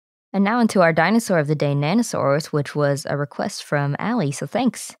And now into our dinosaur of the day, Nanosaurus, which was a request from Allie, so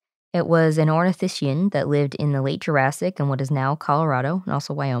thanks. It was an Ornithischian that lived in the late Jurassic in what is now Colorado and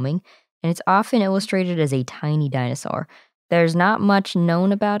also Wyoming, and it's often illustrated as a tiny dinosaur. There's not much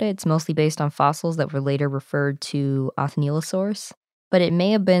known about it. It's mostly based on fossils that were later referred to Othnielosaurus, but it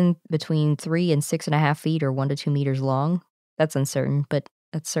may have been between 3 and 6.5 feet or 1 to 2 meters long. That's uncertain, but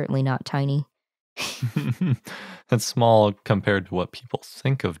that's certainly not tiny. That's small compared to what people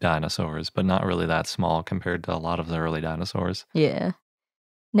think of dinosaurs, but not really that small compared to a lot of the early dinosaurs. Yeah.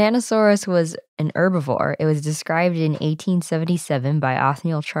 Nanosaurus was an herbivore. It was described in 1877 by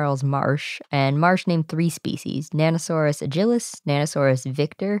Othniel Charles Marsh, and Marsh named 3 species, Nanosaurus agilis, Nanosaurus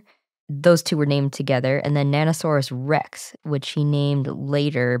victor. Those 2 were named together, and then Nanosaurus rex, which he named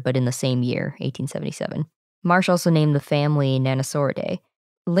later, but in the same year, 1877. Marsh also named the family Nanosauridae.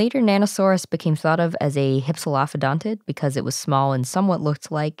 Later, Nanosaurus became thought of as a hypsilophodontid because it was small and somewhat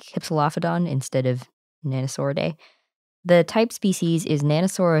looked like Hypsilophodon instead of Nanosauridae. The type species is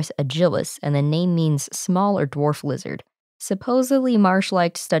Nanosaurus agilis, and the name means small or dwarf lizard. Supposedly, Marsh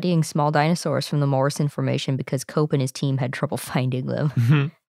liked studying small dinosaurs from the Morrison Formation because Cope and his team had trouble finding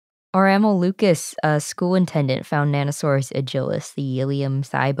them. Oramo Lucas, a school attendant, found Nanosaurus agilis, the ilium,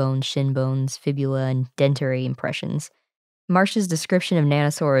 thigh bones, shin bones, fibula, and dentary impressions. Marsh's description of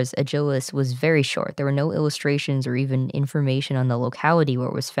Nanosaurus agilis was very short. There were no illustrations or even information on the locality where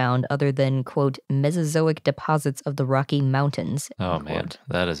it was found other than, quote, Mesozoic deposits of the Rocky Mountains. Oh, man,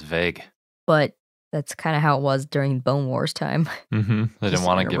 that is vague. But that's kind of how it was during Bone Wars time. They didn't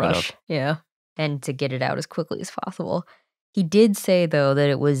want to give it up. Yeah, and to get it out as quickly as possible. He did say, though, that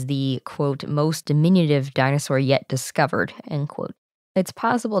it was the, quote, most diminutive dinosaur yet discovered, end quote. It's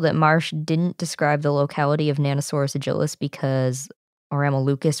possible that Marsh didn't describe the locality of Nanosaurus agilis because Oramo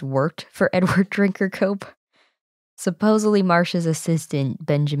Lucas worked for Edward Drinker Cope. Supposedly, Marsh's assistant,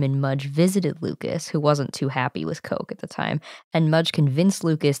 Benjamin Mudge, visited Lucas, who wasn't too happy with Cope at the time, and Mudge convinced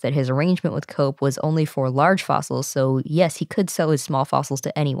Lucas that his arrangement with Cope was only for large fossils, so yes, he could sell his small fossils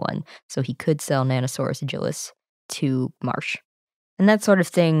to anyone, so he could sell Nanosaurus agilis to Marsh. And that sort of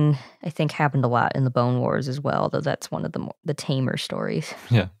thing, I think, happened a lot in the Bone Wars as well, though that's one of the tamer stories.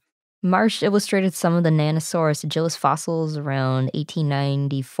 Yeah. Marsh illustrated some of the Nanosaurus agilis fossils around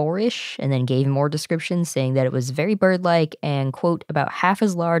 1894-ish, and then gave more descriptions, saying that it was very bird-like and, quote, about half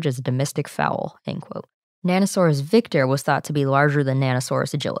as large as a domestic fowl, end quote. Nanosaurus victor was thought to be larger than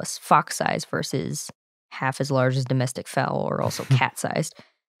Nanosaurus agilis, fox-sized versus half as large as domestic fowl, or also cat-sized.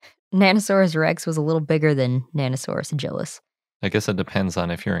 Nanosaurus rex was a little bigger than Nanosaurus agilis. I guess it depends on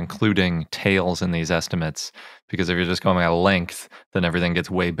if you're including tails in these estimates, because if you're just going by length, then everything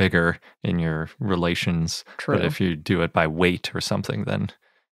gets way bigger in your relations. True. But if you do it by weight or something, then,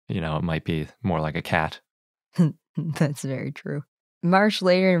 it might be more like a cat. That's very true. Marsh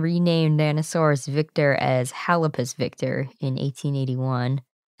later renamed Nanosaurus victor as Halopus victor in 1881.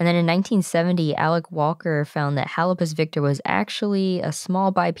 And then in 1970, Alec Walker found that Halopus victor was actually a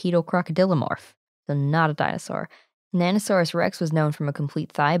small bipedal crocodilomorph, so not a dinosaur. Nanosaurus rex was known from a complete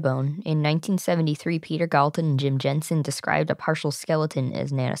thigh bone. In 1973, Peter Galton and Jim Jensen described a partial skeleton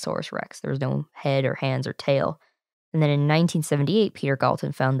as Nanosaurus rex. There was no head or hands or tail. And then in 1978, Peter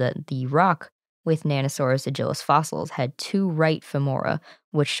Galton found that the rock with Nanosaurus agilis fossils had 2 right femora,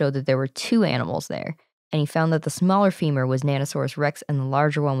 which showed that there were 2 animals there. And he found that the smaller femur was Nanosaurus rex and the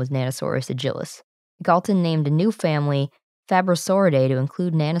larger one was Nanosaurus agilis. Galton named a new family Fabrosauridae to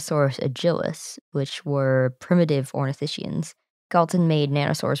include Nanosaurus agilis, which were primitive ornithischians. Galton made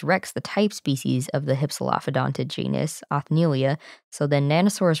Nanosaurus rex the type species of the hypsilophodontid genus Othnielia, so then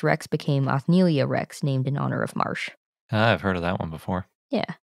Nanosaurus rex became Othnielia rex, named in honor of Marsh. I've heard of that one before. Yeah,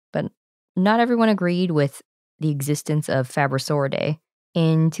 but not everyone agreed with the existence of Fabrosauridae.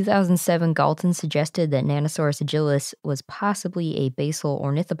 In 2007, Galton suggested that Nanosaurus agilis was possibly a basal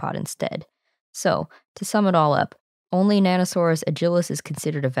ornithopod instead. So, to sum it all up, only Nanosaurus agilis is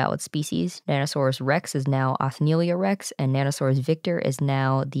considered a valid species. Nanosaurus rex is now Othnielia rex, and Nanosaurus victor is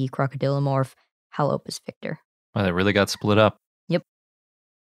now the crocodilomorph Halopus victor. Well, they really got split up. Yep.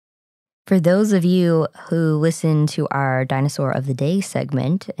 For those of you who listen to our Dinosaur of the Day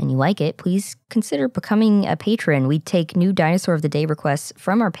segment and you like it, please consider becoming a patron. We take new Dinosaur of the Day requests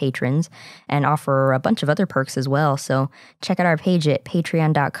from our patrons and offer a bunch of other perks as well. So check out our page at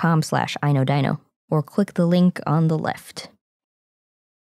patreon.com/iknowdino. or click the link on the left.